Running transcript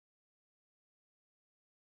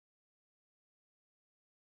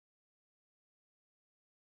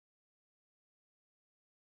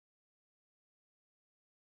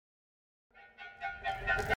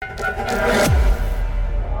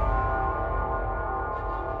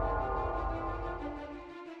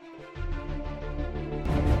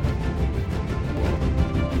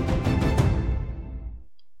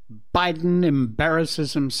Biden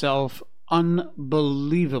embarrasses himself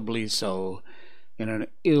unbelievably so in an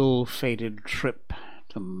ill-fated trip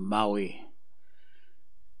to Maui.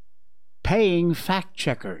 Paying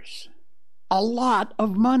fact-checkers a lot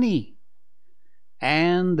of money.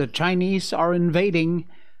 And the Chinese are invading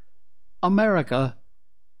America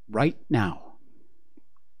right now.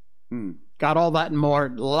 Got all that and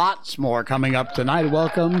more, lots more coming up tonight.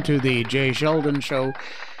 Welcome to the Jay Sheldon Show.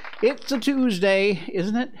 It's a Tuesday,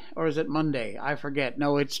 isn't it? Or is it Monday? I forget.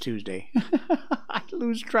 No, it's Tuesday. I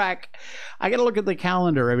lose track. I got to look at the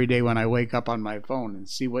calendar every day when I wake up on my phone and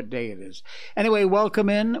see what day it is. Anyway,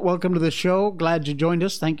 welcome in. Welcome to the show. Glad you joined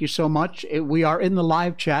us. Thank you so much. We are in the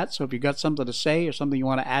live chat, so if you got something to say or something you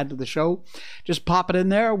want to add to the show, just pop it in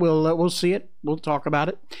there. We'll see it. We'll talk about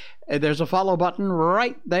it. There's a follow button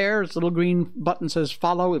right there. It's a little green button says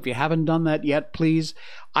follow. If you haven't done that yet, please.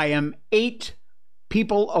 I am 8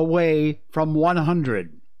 people away from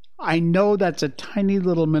 100. I know that's a tiny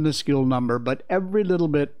little minuscule number, but every little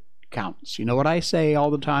bit counts. You know what I say all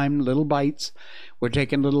the time, little bites. We're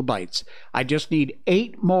taking little bites. I just need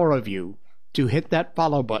 8 more of you to hit that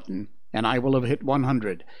follow button, and I will have hit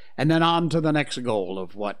 100. And then on to the next goal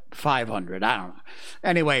of, 500? I don't know.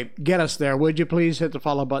 Anyway, get us there. Would you please hit the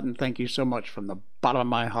follow button? Thank you so much from the bottom of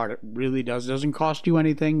my heart. It really does. It doesn't cost you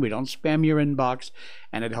anything. We don't spam your inbox,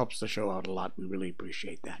 and it helps the show out a lot. We really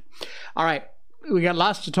appreciate that. All right. We got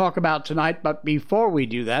lots to talk about tonight, but before we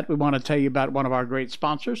do that, we want to tell you about one of our great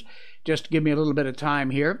sponsors. Just give me a little bit of time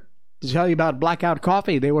here to tell you about Blackout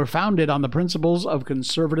Coffee. They were founded on the principles of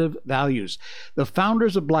conservative values. The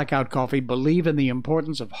founders of Blackout Coffee believe in the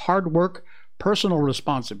importance of hard work, personal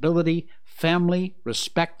responsibility, family,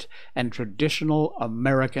 respect, and traditional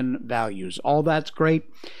American values. All that's great,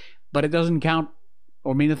 but it doesn't count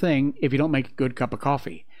or mean a thing if you don't make a good cup of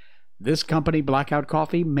coffee. This company, Blackout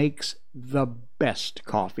Coffee, makes the best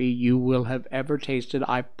coffee you will have ever tasted,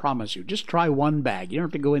 I promise you. Just try one bag. You don't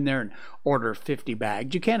have to go in there and order 50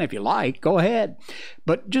 bags. You can if you like. Go ahead.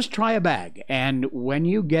 But just try a bag. And when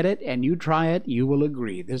you get it and you try it, you will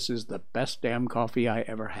agree. This is the best damn coffee I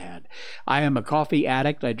ever had. I am a coffee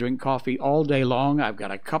addict. I drink coffee all day long. I've got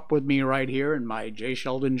a cup with me right here in my Jay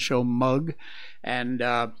Sheldon Show mug. And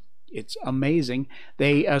it's amazing.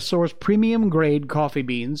 They source premium grade coffee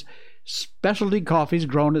beans, specialty coffees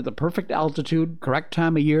grown at the perfect altitude, correct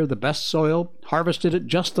time of year, the best soil, harvested at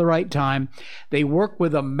just the right time. They work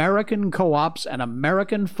with American co-ops and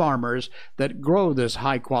American farmers that grow this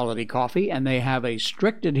high-quality coffee, and they have a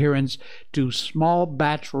strict adherence to small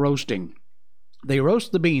batch roasting. They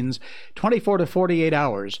roast the beans 24 to 48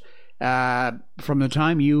 hours from the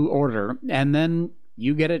time you order, and then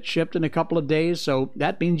you get it shipped in a couple of days, so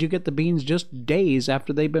that means you get the beans just days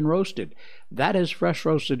after they've been roasted. That is fresh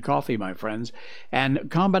roasted coffee, my friends. And a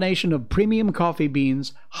combination of premium coffee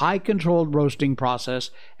beans, high controlled roasting process,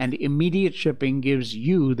 and immediate shipping gives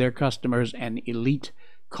you, their customers, an elite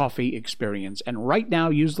coffee experience. And right now,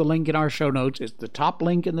 use the link in our show notes. It's the top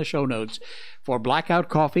link in the show notes for Blackout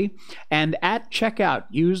Coffee. And at checkout,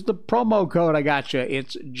 use the promo code. I gotcha.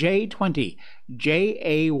 It's J20,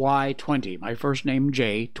 Jay20. My first name,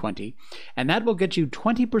 J20. And that will get you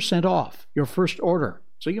 20% off your first order.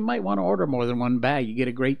 So you might want to order more than one bag. You get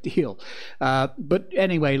a great deal. But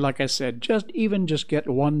anyway, like I said, just get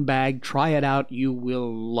one bag. Try it out. You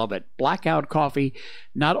will love it. Blackout Coffee.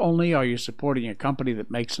 Not only are you supporting a company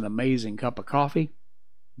that makes an amazing cup of coffee,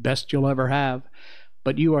 best you'll ever have,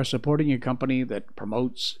 but you are supporting a company that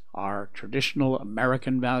promotes our traditional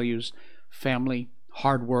American values, family,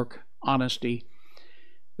 hard work, honesty.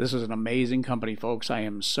 This is an amazing company, folks. I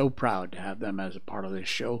am so proud to have them as a part of this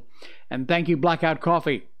show. And thank you, Blackout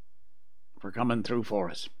Coffee, for coming through for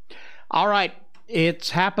us. All right, it's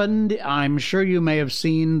happened. I'm sure you may have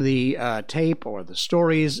seen the tape or the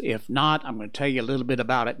stories. If not, I'm going to tell you a little bit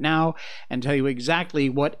about it now and tell you exactly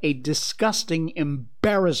what a disgusting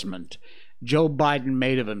embarrassment Joe Biden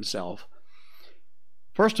made of himself.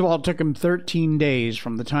 First of all, it took him 13 days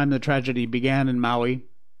from the time the tragedy began in Maui,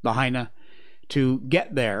 Lahaina, to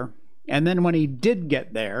get there. And then when he did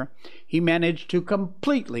get there, he managed to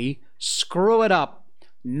completely screw it up.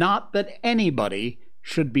 Not that anybody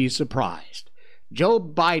should be surprised. Joe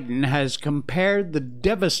Biden has compared the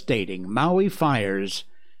devastating Maui fires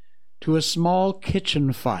to a small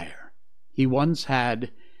kitchen fire he once had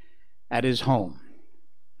at his home.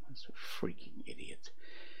 That's a freaking idiot.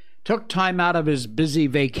 Took time out of his busy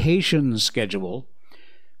vacation schedule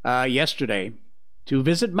yesterday to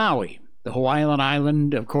visit Maui, the Hawaiian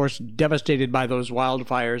island, of course, devastated by those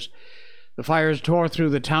wildfires. The fires tore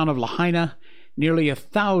through the town of Lahaina. Nearly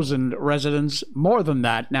 1,000 residents, more than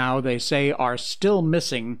that now, they say, are still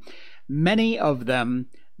missing. Many of them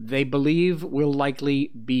they believe will likely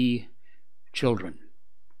be children.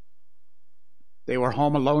 They were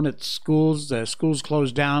home alone at schools. The schools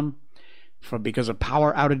closed down because of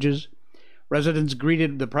power outages. Residents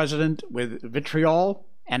greeted the president with vitriol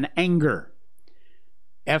and anger.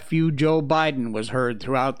 F you, Joe Biden was heard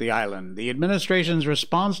throughout the island. The administration's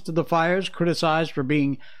response to the fires, criticized for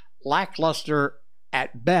being lackluster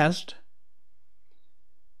at best.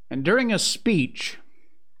 And during a speech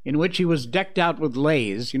in which he was decked out with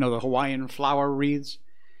leis, the Hawaiian flower wreaths,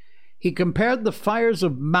 he compared the fires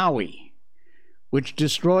of Maui, which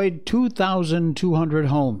destroyed 2,200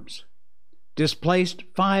 homes, displaced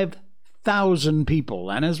 5,000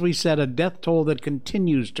 people, and as we said, a death toll that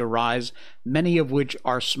continues to rise, many of which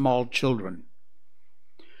are small children,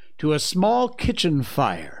 to a small kitchen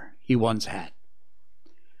fire he once had.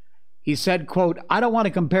 He said, quote, "I don't want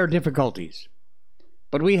to compare difficulties,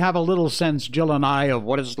 but we have a little sense, Jill and I, of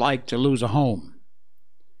what it's like to lose a home.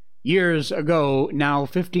 Years ago, now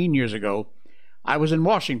 15 years ago, I was in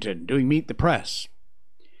Washington doing Meet the Press.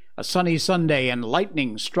 A sunny Sunday, and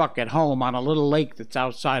lightning struck at home on a little lake that's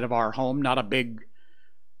outside of our home, not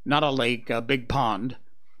a lake, a big pond,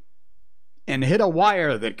 and hit a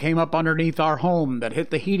wire that came up underneath our home that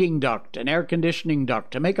hit the heating duct and air conditioning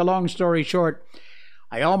duct. To make a long story short,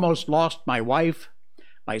 I almost lost my wife,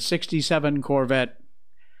 my 67 Corvette,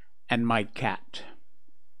 and my cat.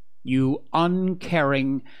 You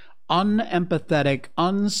uncaring, unempathetic,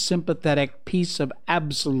 unsympathetic piece of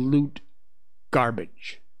absolute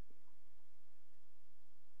garbage."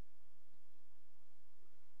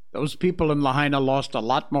 Those people in Lahaina lost a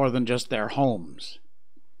lot more than just their homes.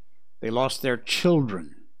 They lost their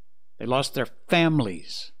children. They lost their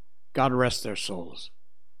families. God rest their souls.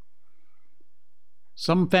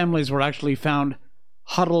 Some families were actually found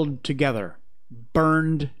huddled together,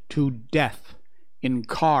 burned to death in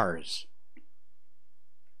cars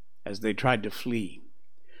as they tried to flee.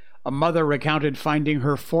 A mother recounted finding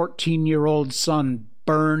her 14-year-old son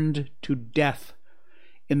burned to death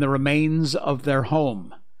in the remains of their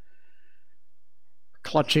home,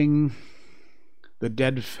 clutching the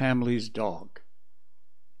dead family's dog.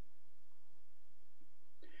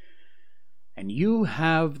 And you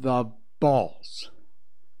have the balls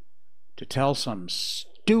to tell some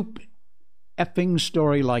stupid effing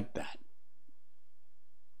story like that.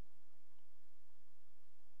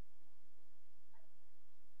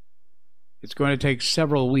 It's going to take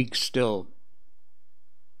several weeks still.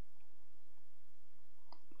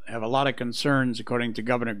 I have a lot of concerns, according to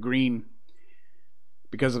Governor Green,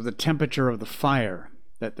 because of the temperature of the fire,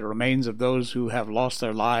 that the remains of those who have lost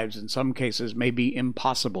their lives in some cases may be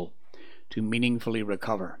impossible to meaningfully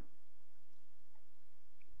recover.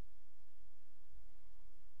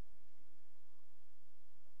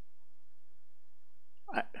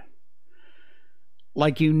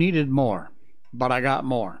 Like you needed more, but I got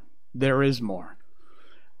more. There is more.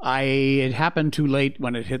 It happened too late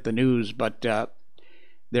when it hit the news, but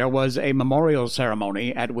there was a memorial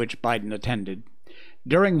ceremony at which Biden attended,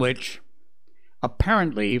 during which,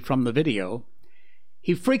 apparently from the video,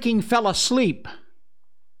 he freaking fell asleep.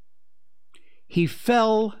 He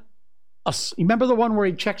fell asleep. Remember the one where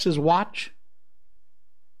he checks his watch?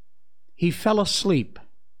 He fell asleep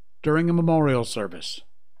during a memorial service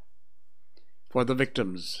for the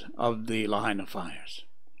victims of the Lahaina fires.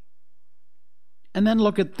 And then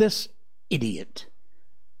look at this idiot.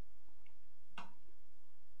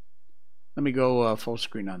 Let me go full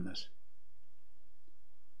screen on this.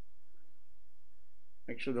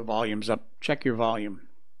 Make sure the volume's up. Check your volume.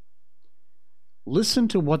 Listen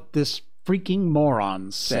to what this freaking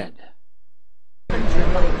moron said. You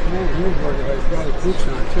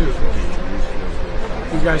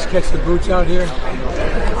guys catch the boots out here?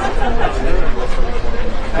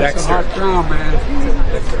 That's a hot ground,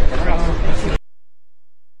 man.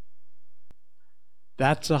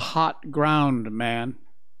 That's a hot ground, man.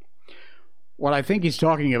 What I think he's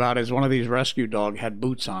talking about is one of these rescue dogs had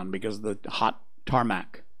boots on because of the hot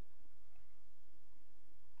tarmac.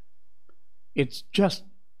 It's just,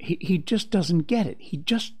 he just doesn't get it.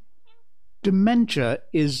 Dementia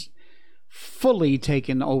is fully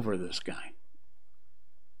taken over this guy.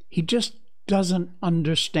 He just doesn't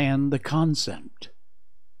understand the concept.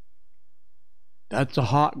 That's a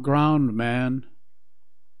hot ground, man.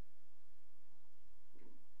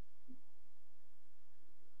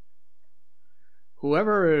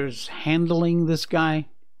 Whoever is handling this guy,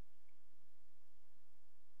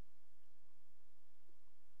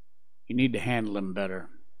 you need to handle him better.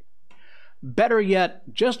 Better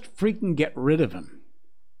yet, just freaking get rid of him.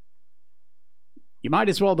 You might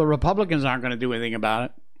as well, the Republicans aren't going to do anything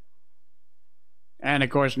about it. And, of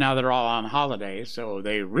course, now they're all on holiday, so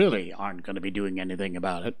they really aren't going to be doing anything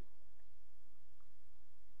about it.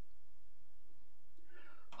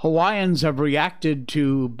 Hawaiians have reacted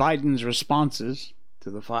to Biden's responses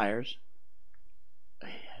to the fires.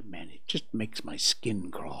 Man, it just makes my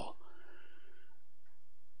skin crawl.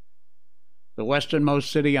 The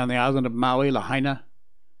westernmost city on the island of Maui, Lahaina,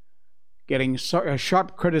 getting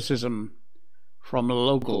sharp criticism from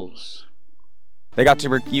locals. They got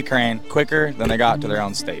to Ukraine quicker than they got to their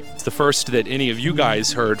own state. The first that any of you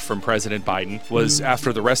guys heard from President Biden was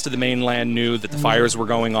after the rest of the mainland knew that the fires were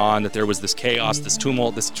going on, that there was this chaos, this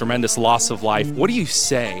tumult, this tremendous loss of life. What do you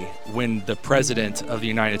say when the President of the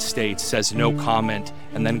United States says no comment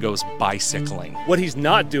and then goes bicycling? What he's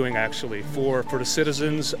not doing, actually, for the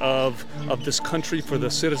citizens of this country, for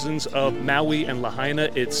the citizens of Maui and Lahaina,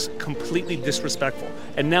 it's completely disrespectful.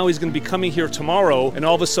 And now he's going to be coming here tomorrow, and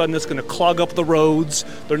all of a sudden it's going to clog up the roads.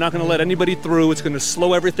 They're not going to let anybody through. It's going to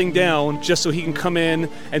slow everything down just so he can come in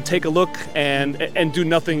and take a look and do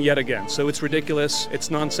nothing yet again. So it's ridiculous. It's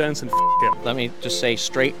nonsense, and him. Let me just say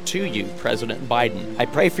straight to you, President Biden, I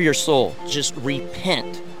pray for your soul. Just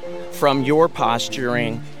repent from your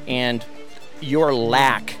posturing and your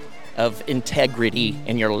lack of integrity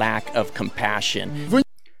and your lack of compassion.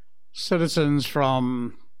 Citizens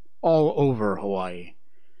from all over Hawaii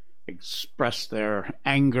expressed their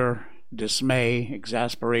anger, dismay,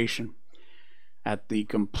 exasperation at the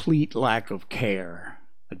complete lack of care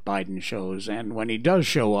that Biden shows. And when he does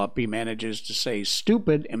show up, he manages to say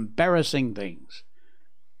stupid, embarrassing things.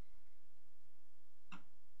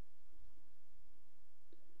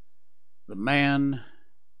 The man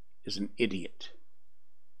is an idiot.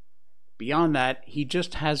 Beyond that, he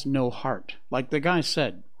just has no heart. Like the guy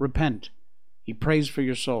said, repent. He prays for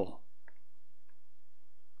your soul.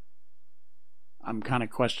 I'm kind of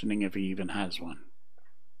questioning if he even has one.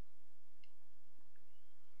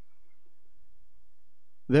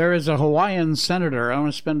 There is a Hawaiian senator. I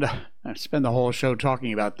want to spend the whole show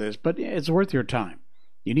talking about this, but it's worth your time.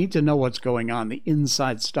 You need to know what's going on, the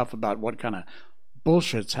inside stuff about what kind of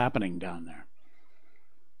bullshit's happening down there.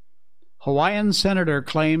 Hawaiian senator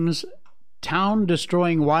claims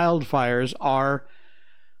town-destroying wildfires are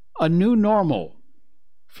a new normal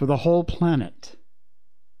for the whole planet.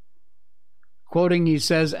 Quoting, he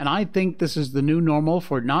says, and I think this is the new normal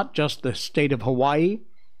for not just the state of Hawaii,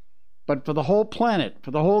 but for the whole planet,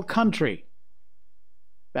 for the whole country.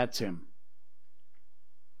 That's him.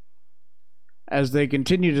 As they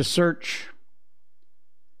continue to search,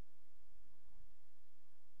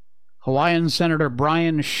 Hawaiian Senator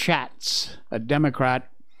Brian Schatz, a Democrat,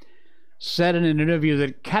 said in an interview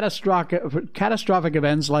that catastrophic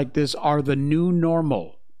events like this are the new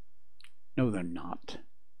normal. No, they're not.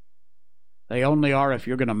 They only are if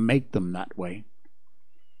you're going to make them that way.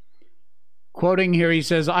 Quoting here, he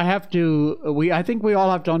says, I think we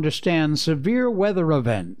all have to understand severe weather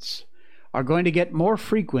events are going to get more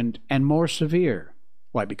frequent and more severe.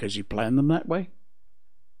 Why, because you plan them that way?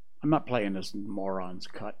 I'm not playing this moron's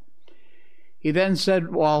cut. He then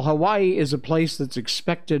said, while Hawaii is a place that's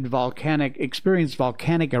experienced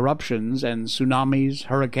volcanic eruptions and tsunamis,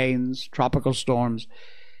 hurricanes, tropical storms,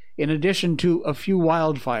 in addition to a few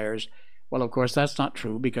wildfires, well, of course, that's not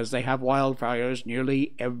true because they have wildfires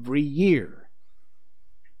nearly every year.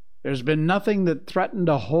 There's been nothing that threatened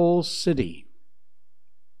a whole city.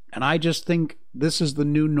 And I just think this is the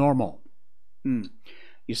new normal.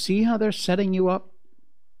 You see how they're setting you up?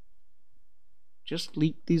 Just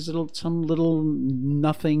leak some little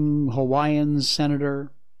nothing Hawaiian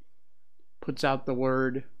senator puts out the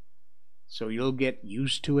word so you'll get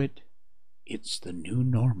used to it. It's the new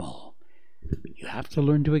normal. You have to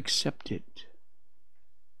learn to accept it.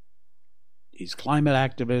 These climate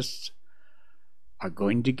activists are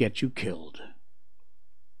going to get you killed.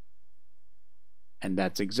 And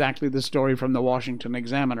that's exactly the story from the Washington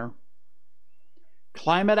Examiner.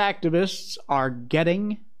 Climate activists are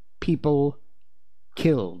getting people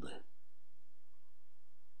killed.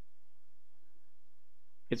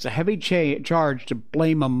 It's a heavy charge to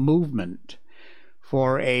blame a movement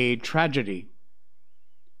for a tragedy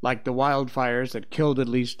like the wildfires that killed at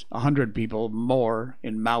least 100 people more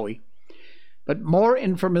in Maui. But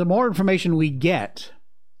the more information we get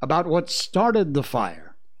about what started the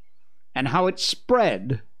fire and how it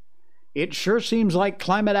spread, it sure seems like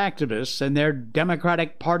climate activists and their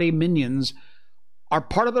Democratic Party minions are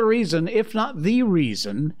part of the reason, if not the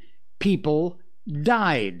reason, people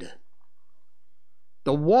died.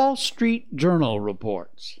 The Wall Street Journal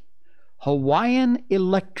reports Hawaiian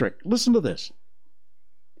Electric, listen to this,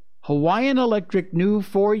 Hawaiian Electric knew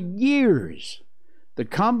for years the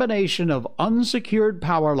combination of unsecured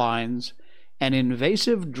power lines an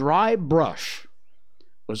invasive dry brush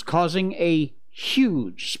was causing a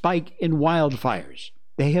huge spike in wildfires.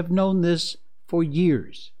 They have known this for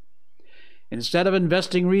years. Instead of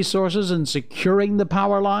investing resources in securing the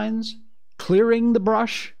power lines, clearing the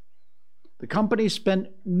brush, the company spent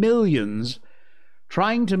millions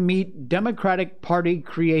trying to meet Democratic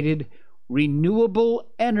Party-created renewable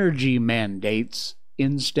energy mandates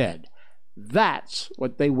instead. That's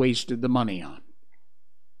what they wasted the money on.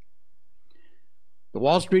 The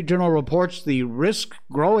Wall Street Journal reports the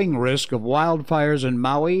growing risk of wildfires in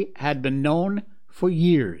Maui had been known for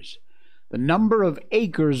years. The number of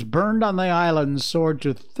acres burned on the island soared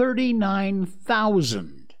to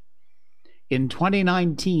 39,000 in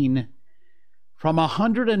 2019 from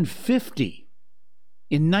 150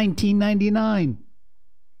 in 1999.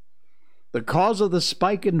 The cause of the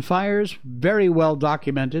spike in fires, very well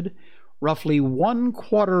documented. Roughly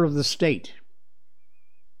 1/4 of the state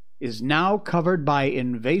is now covered by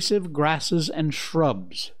invasive grasses and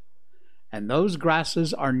shrubs. And those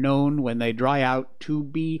grasses are known when they dry out to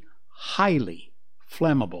be highly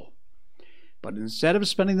flammable. But instead of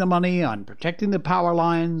spending the money on protecting the power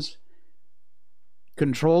lines,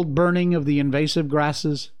 controlled burning of the invasive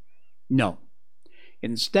grasses, no.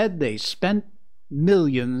 Instead, they spent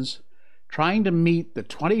millions trying to meet the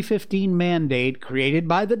 2015 mandate created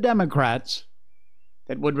by the Democrats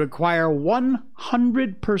that would require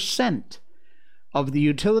 100% of the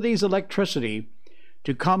utility's electricity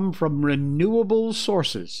to come from renewable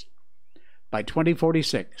sources by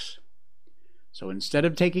 2046. So instead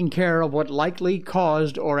of taking care of what likely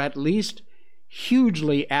caused or at least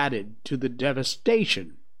hugely added to the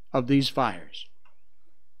devastation of these fires,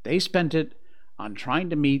 they spent it on trying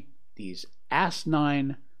to meet these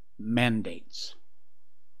asinine mandates.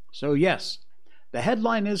 So yes, the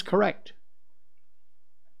headline is correct.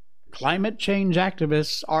 Climate change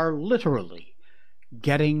activists are literally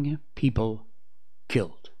getting people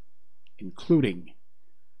killed, including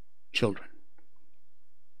children.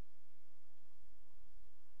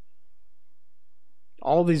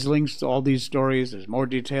 All these links to all these stories, there's more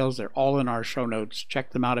details, they're all in our show notes.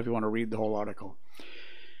 Check them out if you want to read the whole article.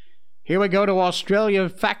 Here we go to Australia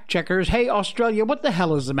fact checkers. Hey, Australia, what the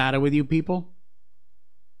hell is the matter with you people?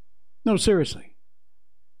 No, seriously.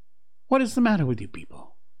 What is the matter with you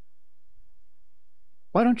people?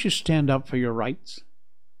 Why don't you stand up for your rights?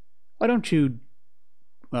 Why don't you,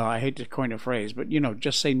 well, I hate to coin a phrase, but,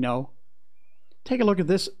 just say no? Take a look at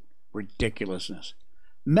this ridiculousness.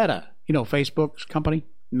 Meta, Facebook's company,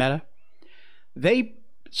 Meta, they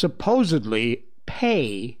supposedly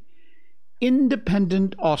pay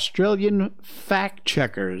independent Australian fact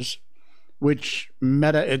checkers, which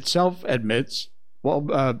Meta itself admits,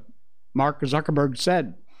 Mark Zuckerberg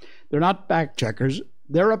said, they're not fact checkers,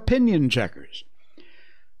 they're opinion checkers.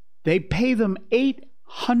 They pay them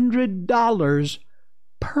 $800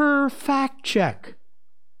 per fact check.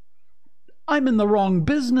 I'm in the wrong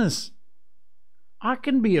business. I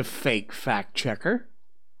can be a fake fact checker.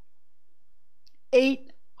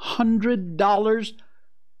 $800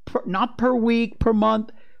 not per week, per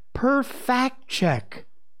month, per fact check.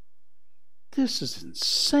 This is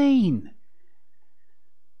insane.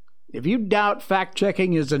 If you doubt fact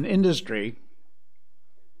checking is an industry,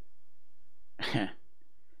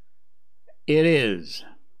 it is.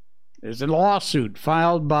 There's a lawsuit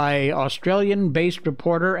filed by Australian-based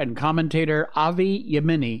reporter and commentator Avi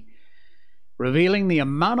Yemini revealing the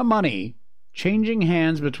amount of money changing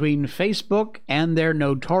hands between Facebook and their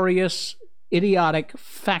notorious idiotic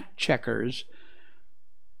fact checkers.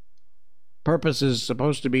 Purpose is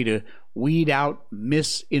supposed to be to weed out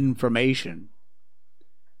misinformation,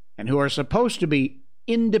 and who are supposed to be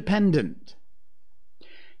independent.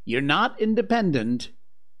 You're not independent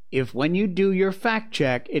if when you do your fact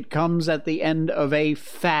check, it comes at the end of a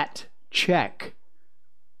fat check.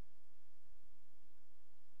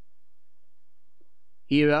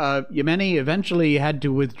 Yemeni eventually had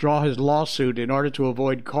to withdraw his lawsuit in order to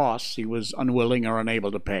avoid costs he was unwilling or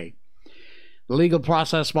unable to pay. The legal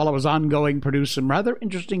process, while it was ongoing, produced some rather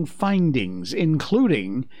interesting findings,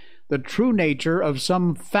 including the true nature of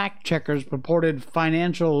some fact checkers' purported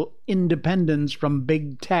financial independence from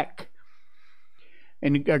big tech.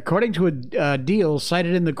 And according to a deal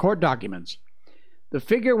cited in the court documents, the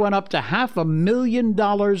figure went up to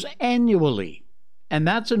 $500,000 annually, and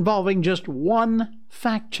that's involving just one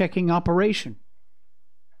fact-checking operation.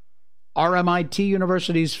 RMIT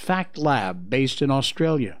University's Fact Lab, based in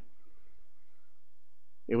Australia.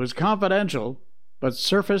 It was confidential, but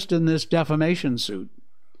surfaced in this defamation suit.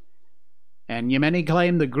 And Yemeni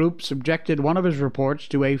claimed the group subjected one of his reports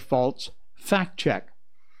to a false fact check.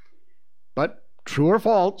 But true or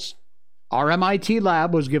false, our MIT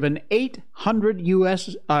lab was given 800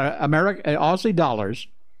 Aussie dollars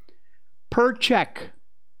per check,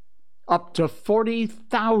 up to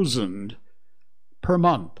 40,000 per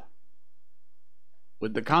month,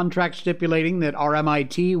 with the contract stipulating that our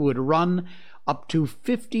MIT would run up to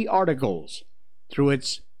 50 articles through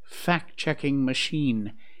its fact-checking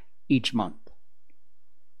machine each month.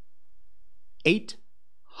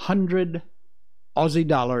 800 Aussie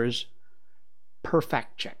dollars per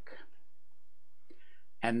fact check.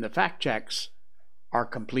 And the fact checks are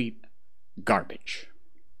complete garbage.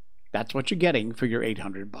 That's what you're getting for your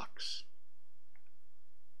 $800.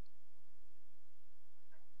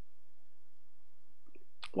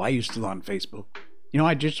 Why are you still on Facebook? You know,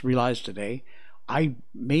 I just realized today,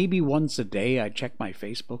 maybe once a day I check my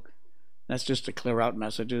Facebook. That's just to clear out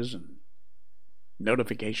messages and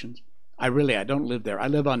notifications. I don't live there. I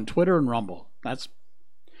live on Twitter and Rumble. That's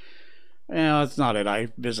not it. I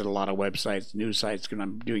visit a lot of websites, news sites, when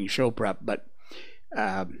I'm doing show prep, but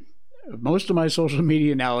most of my social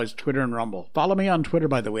media now is Twitter and Rumble. Follow me on Twitter,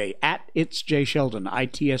 by the way, at It's Jay Sheldon,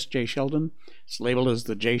 ITSJ Sheldon. It's labeled as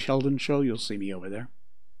the Jay Sheldon Show. You'll see me over there.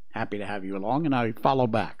 Happy to have you along, and I follow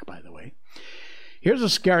back, by the way. Here's a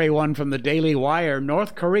scary one from the Daily Wire.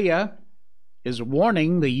 North Korea is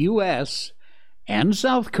warning the U.S. and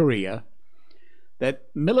South Korea that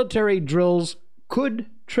military drills could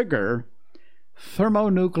trigger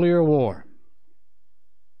thermonuclear war.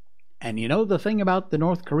 And you know, the thing about the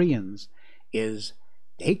North Koreans is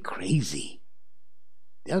they crazy.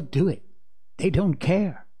 They'll do it. They don't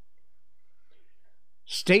care.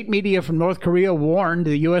 State media from North Korea warned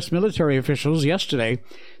the U.S. military officials yesterday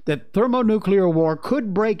that thermonuclear war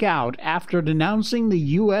could break out after denouncing the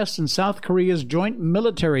U.S. and South Korea's joint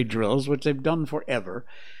military drills, which they've done forever,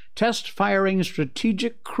 test firing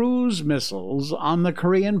strategic cruise missiles on the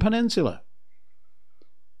Korean peninsula.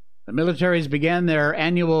 The militaries began their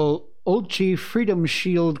annual Ulchi Freedom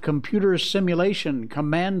Shield computer simulation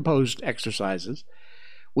command post exercises,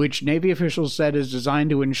 which Navy officials said is designed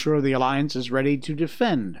to ensure the alliance is ready to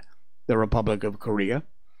defend the Republic of Korea,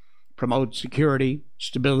 promote security,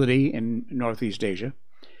 stability in Northeast Asia.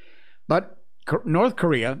 But North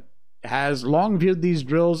Korea has long viewed these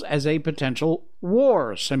drills as a potential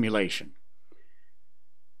war simulation.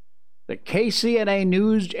 The KCNA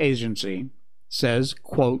news agency says,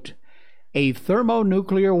 quote, "A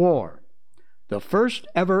thermonuclear war, the first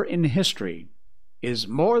ever in history, is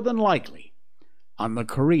more than likely on the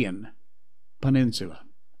Korean peninsula."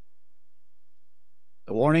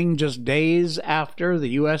 The warning just days after the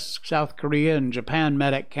U.S., South Korea, and Japan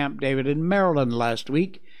met at Camp David in Maryland last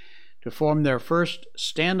week to form their first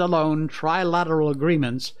standalone trilateral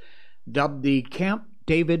agreements dubbed the Camp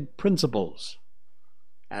David Principles,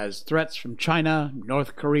 as threats from China,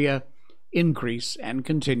 North Korea increase and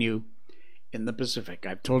continue in the Pacific.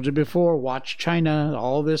 I've told you before, watch China.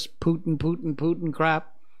 All this Putin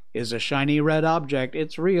crap is a shiny red object.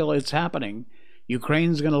 It's real. It's happening.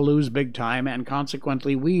 Ukraine's going to lose big time, and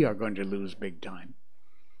consequently, we are going to lose big time.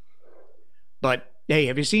 But, hey,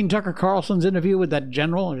 have you seen Tucker Carlson's interview with that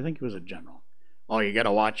general? I think he was a general. Oh, you got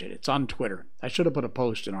to watch it. It's on Twitter. I should have put a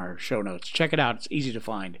post in our show notes. Check it out. It's easy to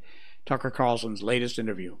find. Tucker Carlson's latest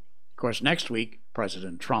interview. Of course, next week,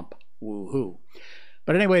 President Trump. Woo-hoo.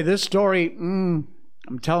 But anyway, this story, I'm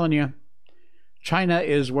telling you, China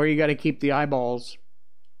is where you got to keep the eyeballs.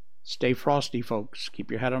 Stay frosty, folks. Keep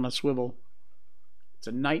your head on a swivel. It's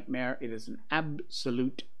a nightmare. It is an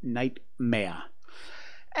absolute nightmare.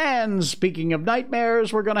 And speaking of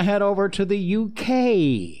nightmares, we're going to head over to the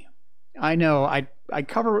UK. I know, I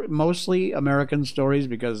cover mostly American stories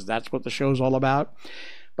because that's what the show's all about.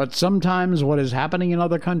 But sometimes what is happening in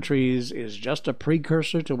other countries is just a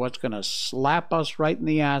precursor to what's going to slap us right in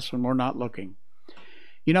the ass when we're not looking.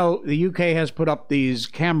 You know, the UK has put up these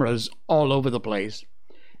cameras all over the place.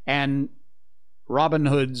 And Robin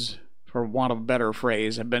Hoods, for want of a better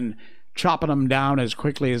phrase, have been chopping them down as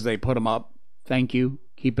quickly as they put them up. Thank you.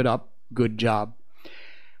 Keep it up. Good job.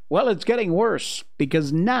 Well, it's getting worse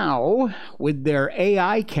because now, with their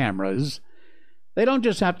AI cameras, they don't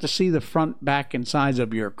just have to see the front, back, and sides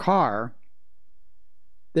of your car.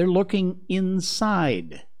 They're looking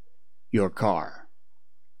inside your car.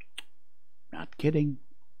 Not kidding.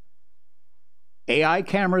 AI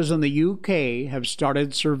cameras in the UK have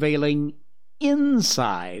started surveilling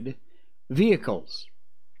inside vehicles.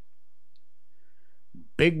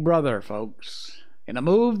 Big Brother, folks. In a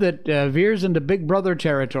move that veers into Big Brother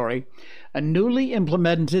territory, a newly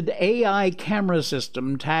implemented AI camera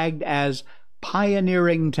system tagged as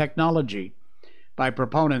pioneering technology by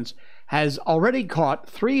proponents has already caught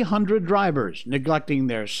 300 drivers neglecting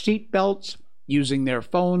their seat belts using their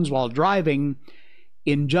phones while driving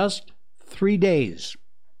in just 3 days.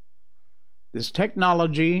 This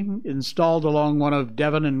technology, installed along one of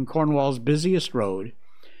Devon and Cornwall's busiest road,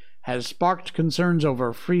 has sparked concerns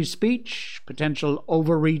over free speech, potential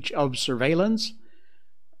overreach of surveillance.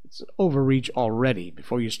 It's overreach already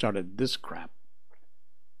before you started this crap.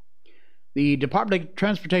 The Department of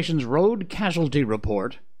Transportation's road casualty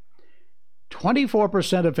report,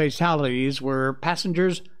 24% of fatalities were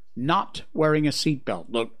passengers not wearing a seatbelt.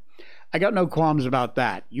 Look, I got no qualms about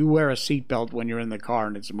that. You wear a seatbelt when you're in the car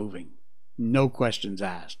and it's moving. No questions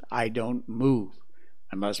asked. I don't move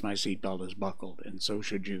unless my seatbelt is buckled, and so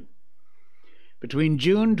should you. Between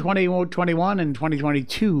June 2021 and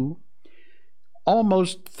 2022,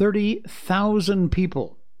 almost 30,000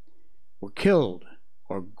 people were killed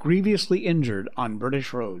or grievously injured on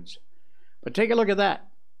British roads. But take a look at that.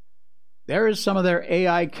 There is some of their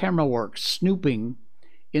AI camera work snooping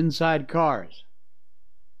inside cars.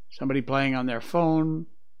 Somebody playing on their phone.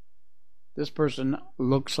 This person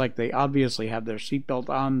looks like they obviously have their seatbelt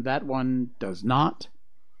on. That one does not.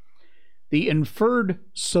 The inferred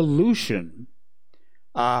solution,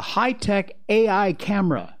 a high-tech AI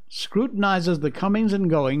camera, scrutinizes the comings and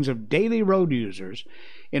goings of daily road users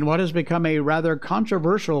in what has become a rather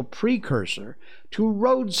controversial precursor to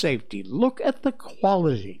road safety. Look at the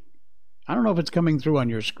quality. I don't know if it's coming through on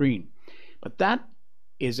your screen, but that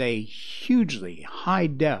is a hugely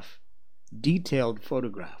high-def, detailed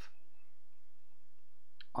photograph.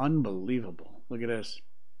 Unbelievable. Look at this.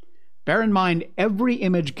 Bear in mind, every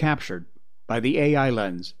image captured by the AI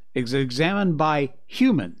lens is examined by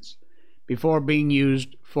humans before being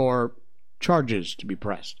used for charges to be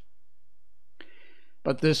pressed.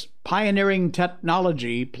 But this pioneering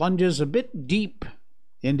technology plunges a bit deep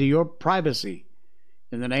into your privacy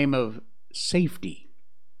in the name of safety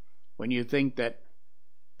when you think that,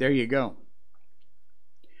 there you go.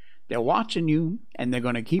 They're watching you, and they're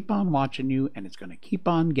going to keep on watching you, and it's going to keep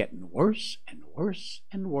on getting worse and worse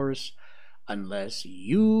and worse unless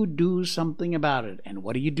you do something about it. And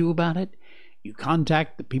what do you do about it? You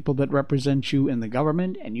contact the people that represent you in the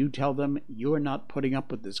government, and you tell them you're not putting up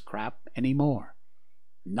with this crap anymore.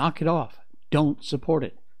 Knock it off. Don't support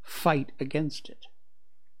it. Fight against it.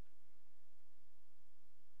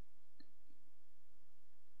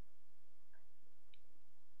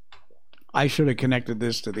 I should have connected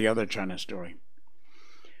this to the other China story.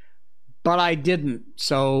 But I didn't.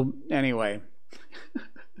 So, anyway.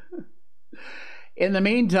 In the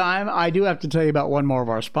meantime, I do have to tell you about one more of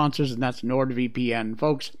our sponsors, and that's NordVPN.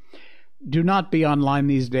 Folks, do not be online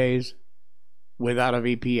these days without a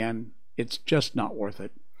VPN. It's just not worth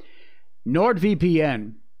it.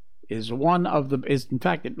 NordVPN is in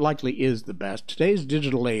fact, it likely is the best. Today's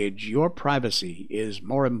digital age, your privacy is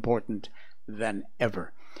more important than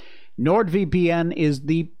ever. NordVPN is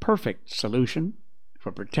the perfect solution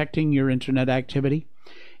for protecting your internet activity.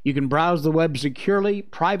 You can browse the web securely,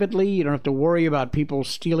 privately. You don't have to worry about people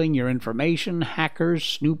stealing your information, hackers,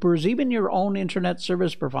 snoopers, even your own internet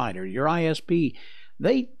service provider, your ISP.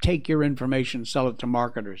 They take your information, sell it to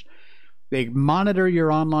marketers. They monitor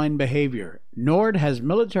your online behavior. Nord has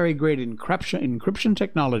military-grade encryption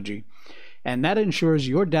technology, and that ensures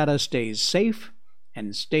your data stays safe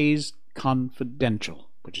and stays confidential,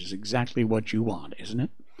 which is exactly what you want, isn't it?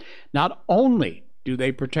 Not only do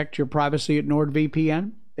they protect your privacy at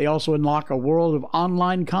NordVPN, they also unlock a world of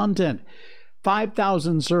online content.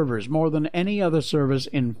 5,000 servers, more than any other service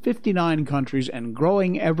in 59 countries and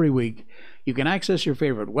growing every week. You can access your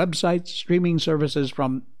favorite websites, streaming services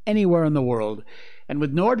from anywhere in the world. And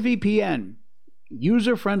with NordVPN,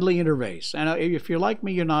 user-friendly interface. And if you're like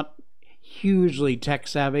me, you're not hugely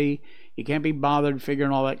tech-savvy. You can't be bothered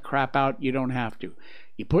figuring all that crap out. You don't have to.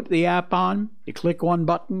 You put the app on, you click one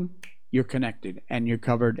button, you're connected, and you're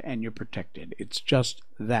covered, and you're protected. It's just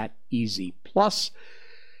that easy. Plus,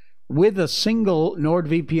 with a single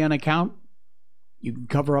NordVPN account, you can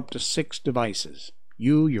cover up to 6 devices.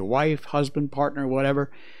 You, your wife, husband, partner,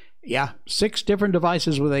 whatever. Yeah, 6 different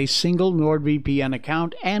devices with a single NordVPN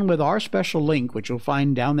account. And with our special link, which you'll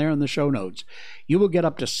find down there in the show notes, you will get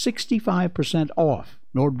up to 65% off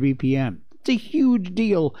NordVPN. It's a huge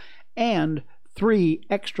deal. And 3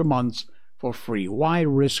 extra months for free. Why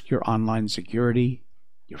risk your online security,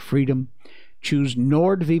 your freedom? Choose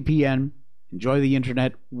NordVPN. Enjoy the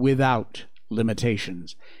internet without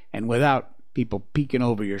limitations and without people peeking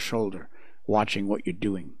over your shoulder watching what you're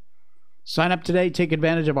doing. Sign up today. Take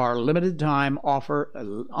advantage of our limited time offer,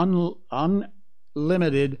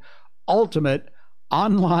 unlimited, ultimate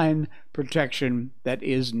online protection that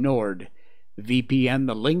is NordVPN.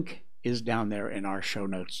 The link is down there in our show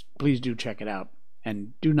notes. Please do check it out.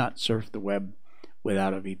 and do not surf the web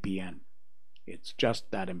without a VPN. It's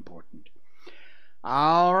just that important.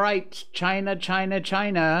 All right, China, China,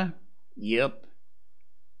 China. Yep.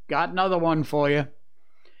 Got another one for you.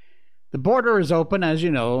 The border is open, as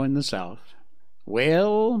you know, in the south.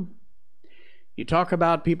 Well, you talk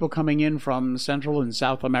about people coming in from Central and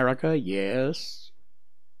South America. Yes,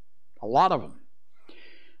 a lot of them.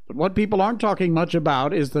 But what people aren't talking much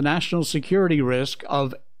about is the national security risk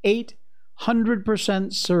of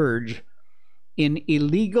 800% surge in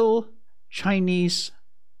illegal Chinese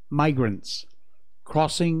migrants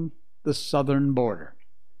crossing the southern border.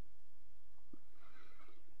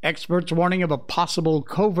 Experts warning of a possible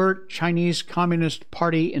covert Chinese Communist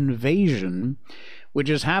Party invasion, which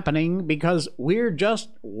is happening because we're just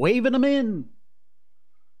waving them in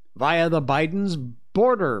via the Biden's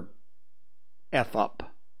border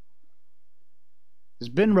F-up. There's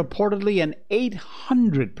been reportedly an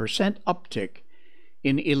 800% uptick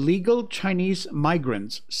in illegal Chinese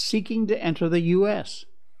migrants seeking to enter the U.S.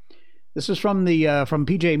 This is from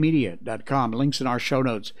pjmedia.com. Links in our show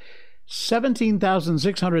notes.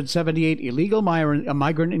 17,678 illegal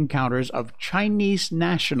migrant encounters of Chinese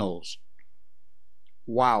nationals.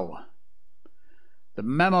 Wow. The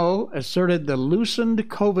memo asserted the loosened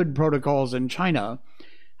COVID protocols in China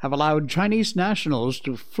have allowed Chinese nationals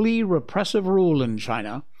to flee repressive rule in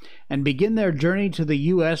China and begin their journey to the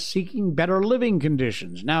U.S. seeking better living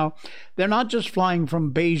conditions. Now, they're not just flying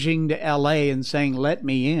from Beijing to L.A. and saying, let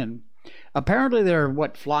me in. Apparently they're,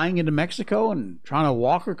 flying into Mexico and trying to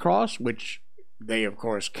walk across, which they, of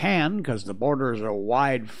course, can because the borders are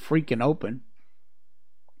wide freaking open.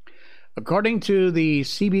 According to the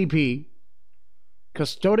CBP,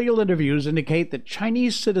 custodial interviews indicate that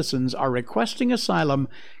Chinese citizens are requesting asylum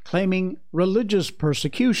claiming religious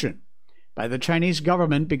persecution by the Chinese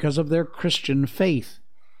government because of their Christian faith.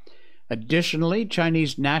 Additionally,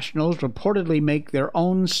 Chinese nationals reportedly make their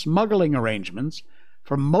own smuggling arrangements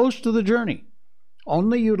for most of the journey,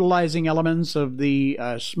 only utilizing elements of the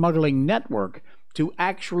smuggling network to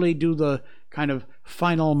actually do the kind of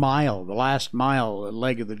final mile, the last mile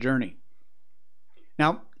leg of the journey.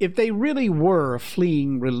 Now, if they really were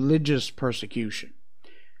fleeing religious persecution,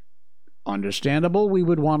 understandable, we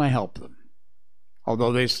would want to help them.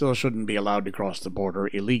 Although they still shouldn't be allowed to cross the border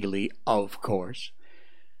illegally, of course.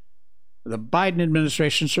 The Biden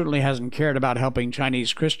administration certainly hasn't cared about helping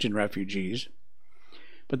Chinese Christian refugees.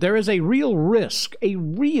 But there is a real risk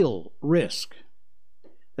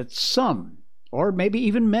that some, or maybe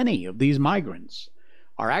even many of these migrants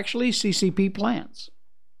are actually CCP plants.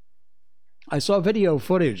 I saw video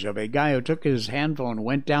footage of a guy who took his handphone and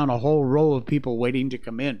went down a whole row of people waiting to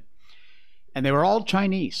come in. And they were all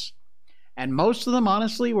Chinese. And most of them,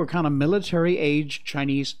 honestly, were kind of military-age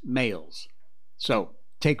Chinese males. So,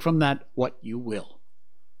 take from that what you will.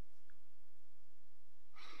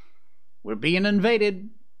 We're being invaded,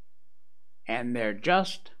 and they're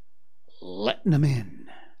just letting them in.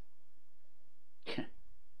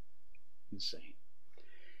 Insane.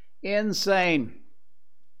 Insane.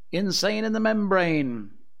 Insane in the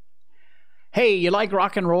membrane. Hey, you like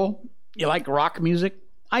rock and roll? You like rock music?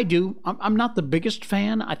 I do. I'm not the biggest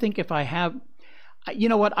fan. I think if I have... You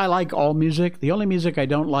know what? I like all music. The only music I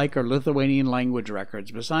don't like are Lithuanian language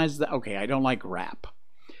records. Besides that, okay, I don't like rap.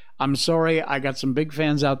 I'm sorry, I got some big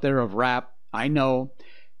fans out there of rap. I know.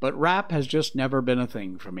 But rap has just never been a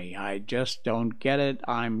thing for me. I just don't get it.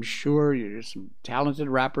 I'm sure there's some talented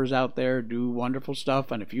rappers out there do wonderful stuff,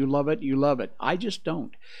 and if you love it, you love it. I just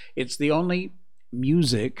don't. It's the only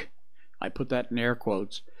music, I put that in air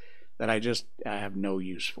quotes, that I have no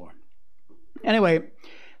use for. Anyway,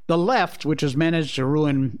 the left, which has managed to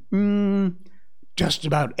ruin just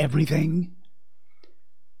about everything,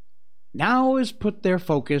 now has put their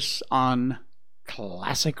focus on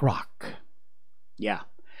classic rock. Yeah.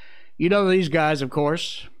 You know these guys, of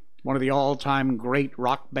course. One of the all-time great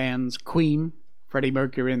rock bands, Queen, Freddie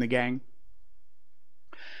Mercury and the gang.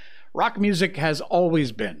 Rock music has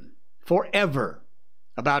always been, forever,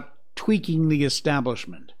 about tweaking the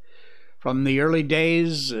establishment. From the early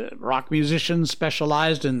days, rock musicians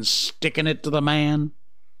specialized in sticking it to the man.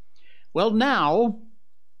 Well, now,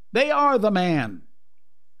 they are the man.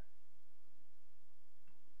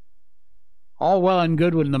 All well and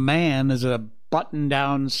good when the man is a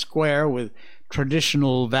button-down square with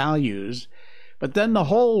traditional values, but then the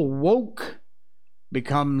whole woke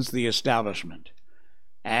becomes the establishment.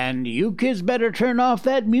 And you kids better turn off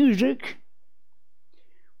that music.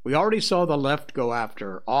 We already saw the left go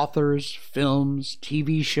after authors, films,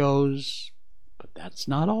 TV shows, but that's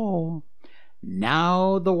not all.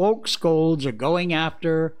 Now the woke scolds are going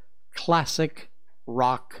after classic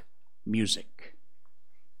rock music.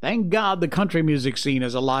 Thank God the country music scene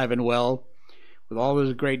is alive and well, with all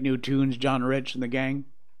those great new tunes, John Rich and the gang.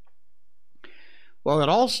 Well, it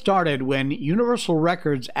all started when Universal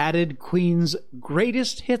Records added Queen's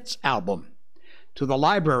Greatest Hits album to the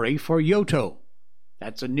library for Yoto.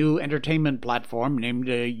 That's a new entertainment platform named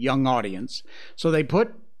a young audience. So they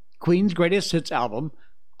put Queen's Greatest Hits album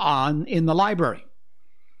in the library.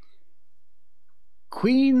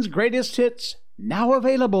 Queen's Greatest Hits now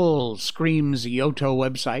available, screams the Yoto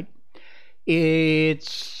website.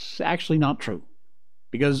 It's actually not true,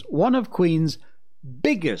 because one of Queen's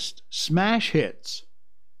biggest smash hits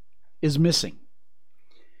is missing.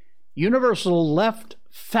 Universal left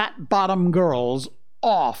Fat Bottom Girls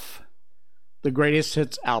off the Greatest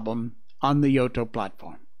Hits album on the Yoto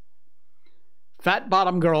platform. Fat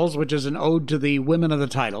Bottom Girls, which is an ode to the women of the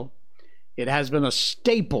title, it has been a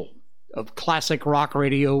staple of classic rock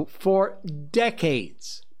radio for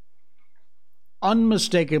decades.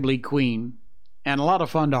 Unmistakably Queen, and a lot of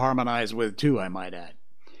fun to harmonize with too, I might add.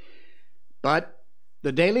 But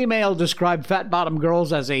the Daily Mail described Fat Bottom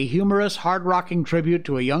Girls as a humorous, hard-rocking tribute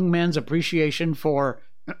to a young man's appreciation for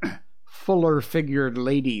fuller-figured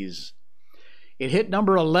ladies. It hit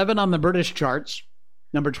number 11 on the British charts,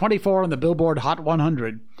 number 24 on the Billboard Hot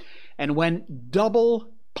 100, and went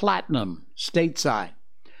double platinum stateside.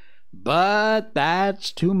 But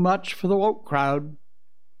that's too much for the woke crowd.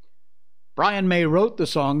 Brian May wrote the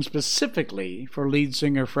song specifically for lead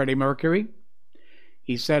singer Freddie Mercury.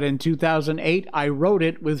 He said in 2008, "I wrote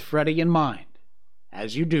it with Freddie in mind,"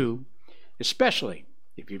 as you do, especially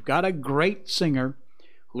if you've got a great singer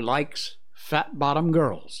who likes fat bottom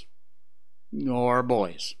girls or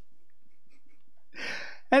boys.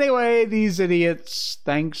 Anyway, these idiots,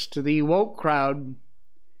 thanks to the woke crowd,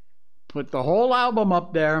 put the whole album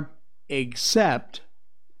up there except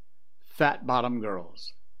Fat Bottom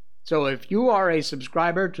Girls. So if you are a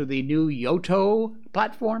subscriber to the new Yoto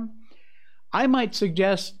platform, I might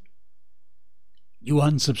suggest you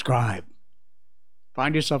unsubscribe.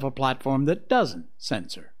 Find yourself a platform that doesn't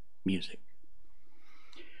censor music.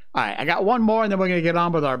 All right, I got one more and then we're going to get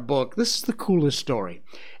on with our book. This is the coolest story.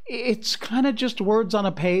 It's kind of just words on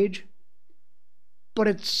a page, but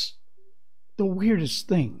it's the weirdest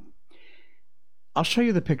thing. I'll show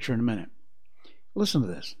you the picture in a minute. Listen to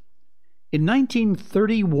this. In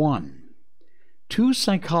 1931, two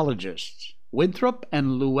psychologists, Winthrop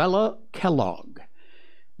and Luella Kellogg,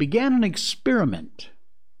 began an experiment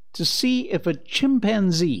to see if a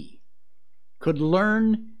chimpanzee could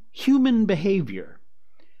learn human behavior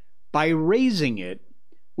by raising it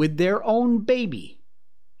with their own baby.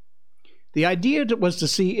 The idea was to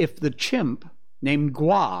see if the chimp, named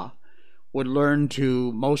Gua, would learn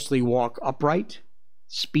to mostly walk upright,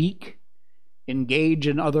 speak, engage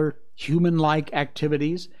in other human-like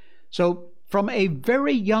activities. So from a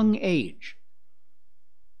very young age,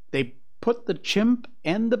 they put the chimp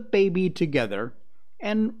and the baby together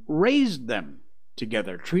and raised them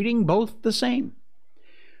together, treating both the same.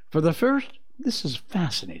 This is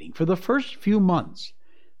fascinating. For the first few months,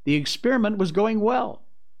 the experiment was going well.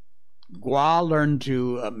 Gua learned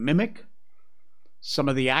to mimic some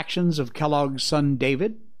of the actions of Kellogg's son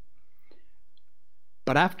David.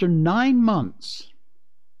 But after 9 months,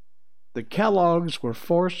 the Kelloggs were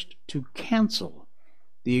forced to cancel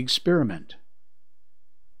the experiment.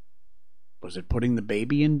 Was it putting the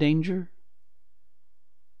baby in danger?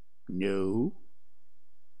 No.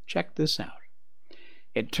 Check this out.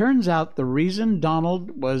 It turns out the reason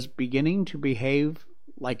Donald was beginning to behave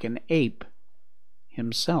like an ape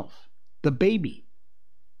himself, the baby,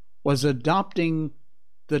 was adopting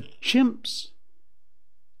the chimp's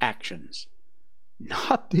actions,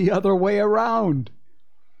 not the other way around.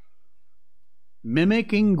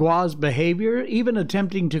 Mimicking Gua's behavior, even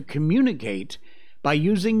attempting to communicate by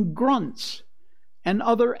using grunts and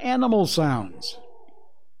other animal sounds.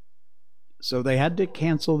 So they had to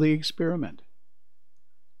cancel the experiment.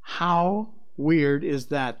 How weird is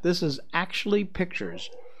that? This is actually pictures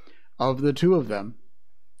of the two of them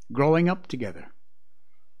growing up together.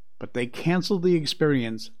 But they canceled the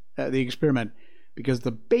experiment because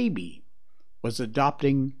the baby was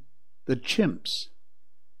adopting the chimp's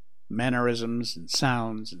mannerisms and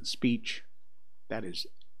sounds and speech. That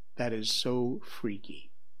is so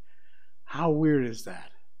freaky. How weird is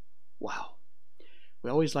that? Wow. We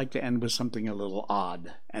always like to end with something a little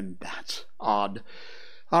odd, and that's odd.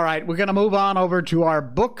 All right, we're going to move on over to our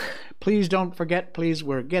book. Please don't forget,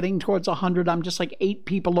 we're getting towards 100. I'm just like 8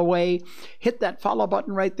 people away. Hit that follow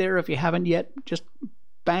button right there if you haven't yet. Just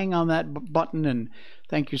bang on that button, and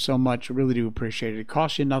thank you so much. I really do appreciate it. It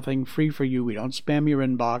costs you nothing, free for you. We don't spam your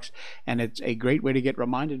inbox, and it's a great way to get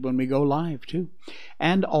reminded when we go live, too.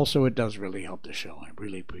 And also, it does really help the show. I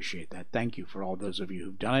really appreciate that. Thank you for all those of you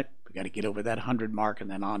who've done it. We got to get over that 100 mark and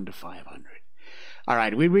then on to 500. All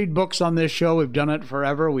right, we read books on this show. We've done it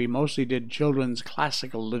forever. We mostly did children's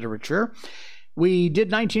classical literature. We did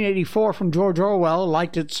 1984 from George Orwell,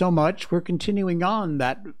 liked it so much, we're continuing on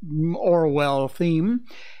that Orwell theme,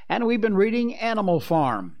 and we've been reading Animal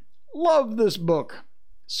Farm. Love this book.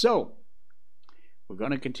 So, we're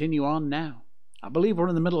going to continue on now. I believe we're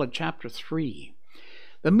in the middle of chapter 3.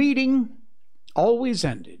 The meeting always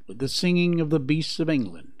ended with the singing of the beasts of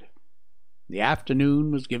England. The afternoon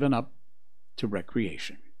was given up to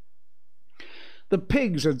recreation. The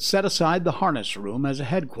pigs had set aside the harness room as a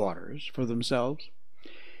headquarters for themselves.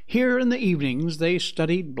 Here in the evenings they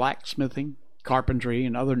studied blacksmithing, carpentry,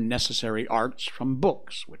 and other necessary arts from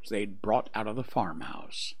books which they'd brought out of the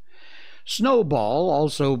farmhouse. Snowball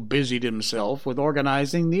also busied himself with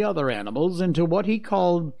organizing the other animals into what he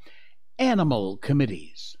called animal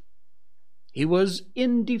committees. He was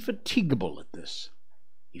indefatigable at this.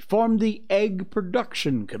 He formed the egg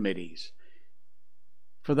production committees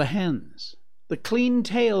for the hens, the Clean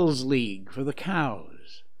Tails League for the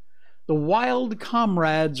cows, the Wild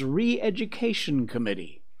Comrades Re-Education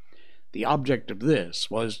Committee. The object of this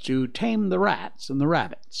was to tame the rats and the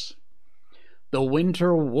rabbits, the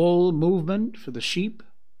Winter Wool Movement for the sheep,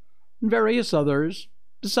 and various others,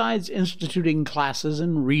 besides instituting classes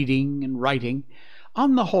in reading and writing.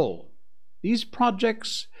 On the whole, these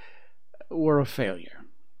projects were a failure.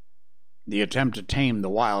 The attempt to tame the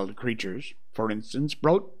wild creatures, for instance,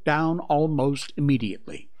 broke down almost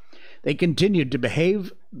immediately. They continued to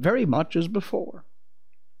behave very much as before,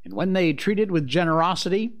 and when they treated with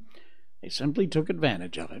generosity, they simply took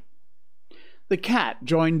advantage of it. The cat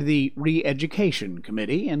joined the Re-Education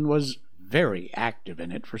Committee and was very active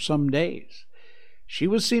in it for some days. She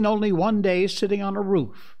was seen only one day sitting on a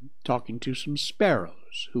roof, talking to some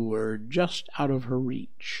sparrows who were just out of her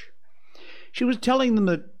reach. She was telling them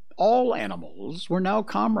that all animals were now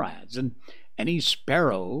comrades, and any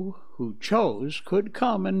sparrow who chose could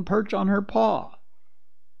come and perch on her paw.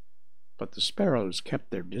 But the sparrows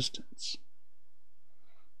kept their distance.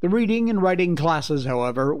 The reading and writing classes,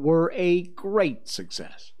 however, were a great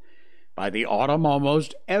success. By the autumn,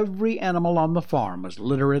 almost every animal on the farm was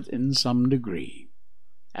literate in some degree.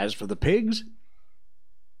 As for the pigs,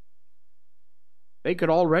 they could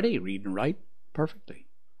already read and write perfectly.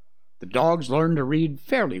 The dogs learned to read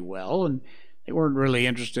fairly well, and they weren't really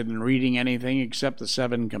interested in reading anything except the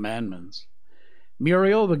 7 Commandments.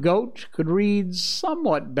 Muriel, the goat, could read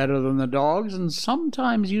somewhat better than the dogs, and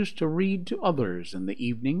sometimes used to read to others in the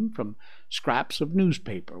evening from scraps of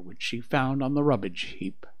newspaper which she found on the rubbish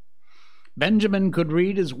heap. Benjamin could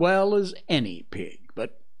read as well as any pig,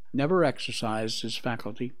 but never exercised his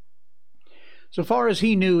faculty. So far as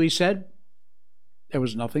he knew, he said, there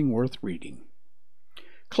was nothing worth reading.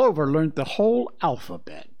 Clover learnt the whole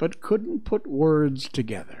alphabet, but couldn't put words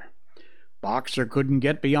together. Boxer couldn't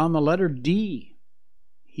get beyond the letter D.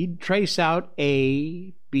 He'd trace out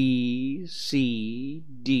A, B, C,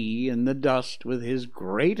 D in the dust with his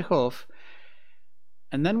great hoof,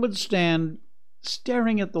 and then would stand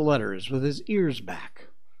staring at the letters with his ears back,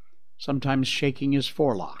 sometimes shaking his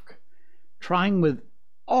forelock, trying with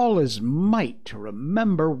all his might to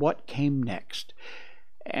remember what came next,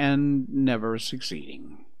 and never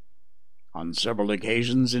succeeding. On several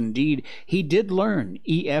occasions, indeed, he did learn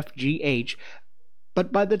E, F, G, H,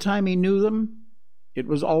 but by the time he knew them, it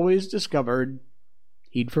was always discovered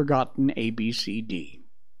he'd forgotten A, B, C, D.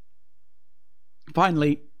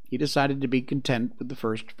 Finally, he decided to be content with the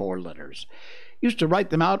first 4 letters. Used to write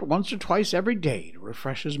them out once or twice every day to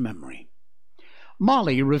refresh his memory.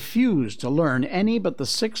 Molly refused to learn any but the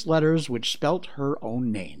 6 letters which spelt her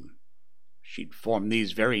own name. She'd form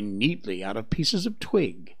these very neatly out of pieces of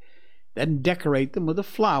twig, then decorate them with a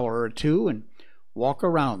flower or two and walk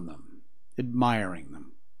around them, admiring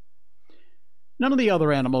them. None of the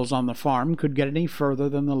other animals on the farm could get any further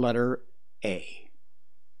than the letter A.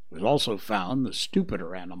 It was also found the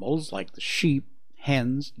stupider animals, like the sheep,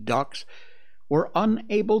 hens, ducks, were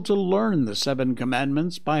unable to learn the 7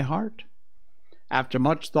 Commandments by heart. After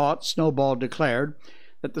much thought, Snowball declared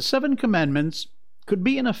that the 7 Commandments could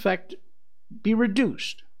be, in effect, be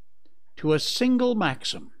reduced to a single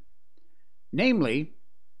maxim, namely,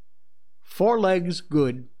 4 legs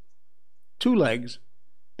good, 2 legs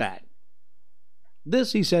bad.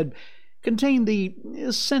 This, he said, contained the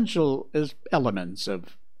essential elements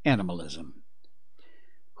of animalism.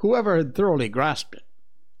 Whoever had thoroughly grasped it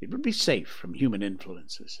It would be safe from human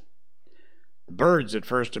influences. The birds at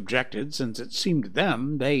first objected, since it seemed to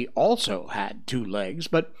them they also had 2 legs,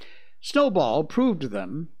 but Snowball proved to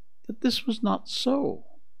them that this was not so.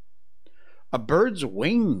 A bird's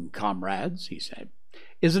wing, comrades, he said,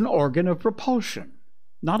 is an organ of propulsion,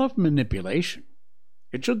 not of manipulation.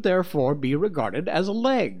 It should therefore be regarded as a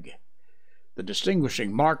leg. The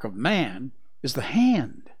distinguishing mark of man is the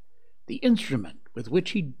hand, the instrument with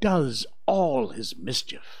which he does all his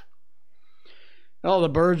mischief. Well, the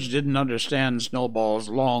birds didn't understand Snowball's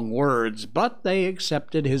long words, but they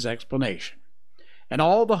accepted his explanation, and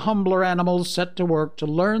all the humbler animals set to work to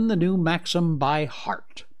learn the new maxim by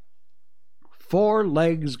heart. 4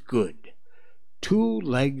 legs good, 2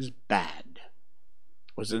 legs bad,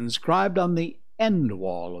 was inscribed on the end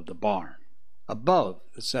wall of the barn, above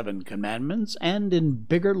the 7 commandments, and in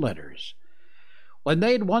bigger letters. When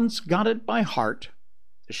they'd once got it by heart,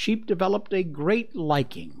 the sheep developed a great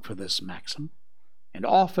liking for this maxim, and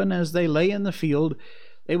often as they lay in the field,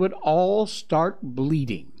 they would all start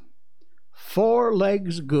bleating. 4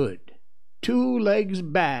 legs good, 2 legs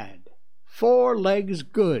bad, 4 legs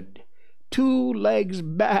good, 2 legs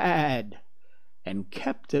bad, and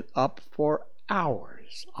kept it up for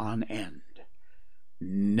hours on end,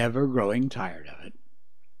 never growing tired of it.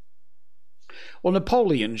 Well,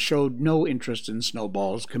 Napoleon showed no interest in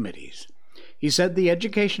Snowball's committees. He said the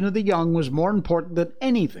education of the young was more important than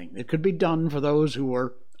anything that could be done for those who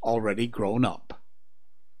were already grown up.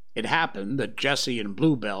 It happened that Jessie and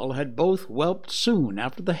Bluebell had both whelped soon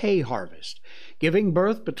after the hay harvest, giving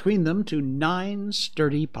birth between them to 9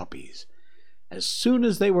 sturdy puppies. As soon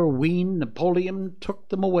as they were weaned, Napoleon took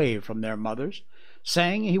them away from their mothers,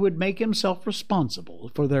 saying he would make himself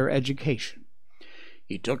responsible for their education.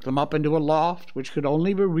 He took them up into a loft which could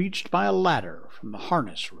only be reached by a ladder from the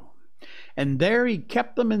harness room, and there he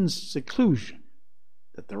kept them in seclusion,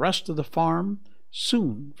 that the rest of the farm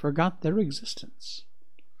soon forgot their existence.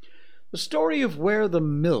 The story of where the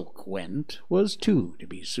milk went was, too, to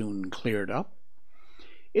be soon cleared up.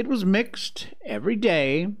 It was mixed every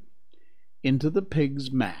day into the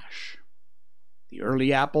pigs' mash. The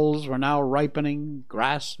early apples were now ripening,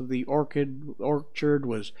 grass of the orchard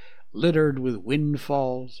was littered with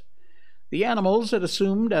windfalls. The animals had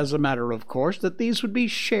assumed, as a matter of course, that these would be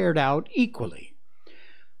shared out equally.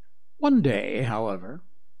 One day, however,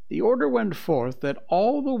 the order went forth that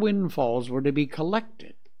all the windfalls were to be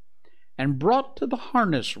collected and brought to the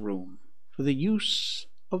harness room for the use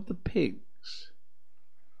of the pigs.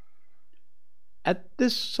 At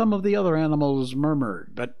this some of the other animals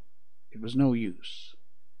murmured, but it was no use.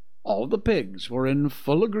 All the pigs were in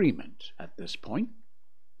full agreement at this point,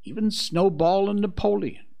 even Snowball and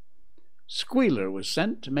Napoleon. Squealer was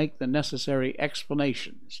sent to make the necessary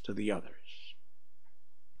explanations to the others.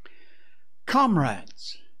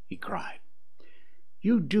 "Comrades," he cried,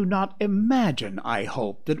 "you do not imagine, I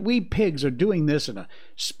hope, that we pigs are doing this in a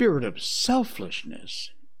spirit of selfishness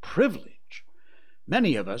and privilege.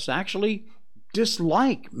 Many of us actually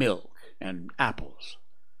dislike milk and apples.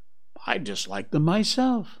 I dislike them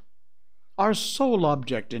myself. Our sole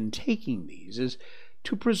object in taking these is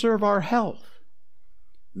to preserve our health.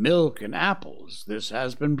 Milk and apples, this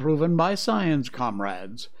has been proven by science,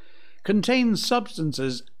 comrades, contain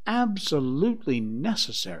substances absolutely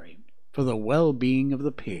necessary for the well-being of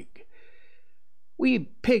the pig. We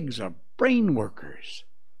pigs are brain workers.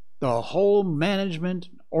 The whole management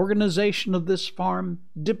and organization of this farm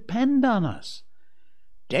depend on us.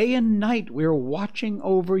 Day and night we are watching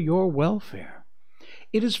over your welfare.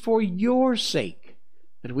 It is for your sake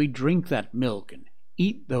that we drink that milk and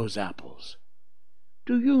eat those apples.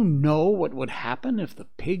 Do you know what would happen if the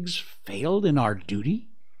pigs failed in our duty?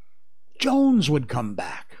 Jones would come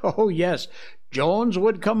back. Oh, yes, Jones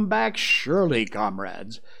would come back surely,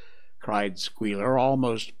 comrades," cried Squealer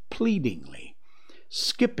almost pleadingly,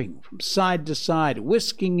 skipping from side to side,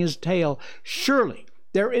 whisking his tail. "Surely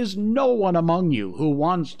there is no one among you who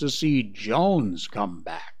wants to see Jones come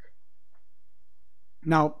back."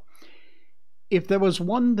 Now, if there was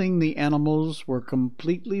one thing the animals were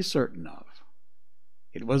completely certain of,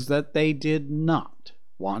 it was that they did not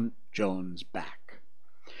want Jones back.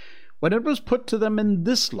 When it was put to them in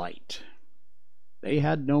this light, they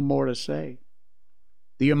had no more to say.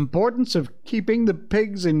 The importance of keeping the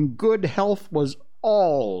pigs in good health was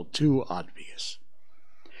all too obvious.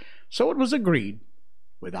 So it was agreed,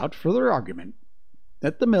 without further argument,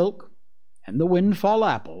 that the milk and the windfall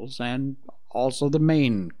apples, and also the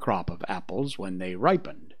main crop of apples when they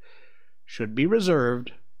ripened, should be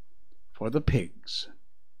reserved for the pigs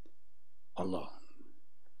alone.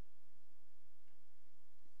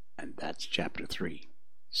 And that's chapter 3.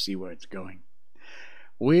 See where it's going.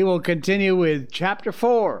 We will continue with Chapter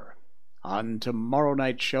 4 on tomorrow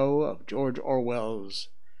night's show of George Orwell's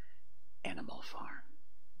Animal Farm.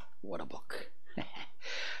 What a book. All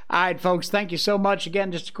right, folks, thank you so much.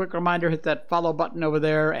 Again, just a quick reminder, hit that follow button over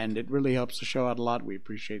there, and it really helps the show out a lot. We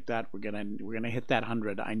appreciate that. We're gonna hit that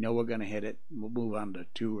 100. I know we're going to hit it. We'll move on to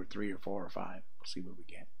 2 or 3 or 4 or 5. We'll see what we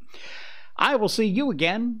get. I will see you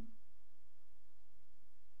again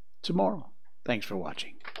tomorrow. Thanks for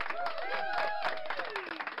watching.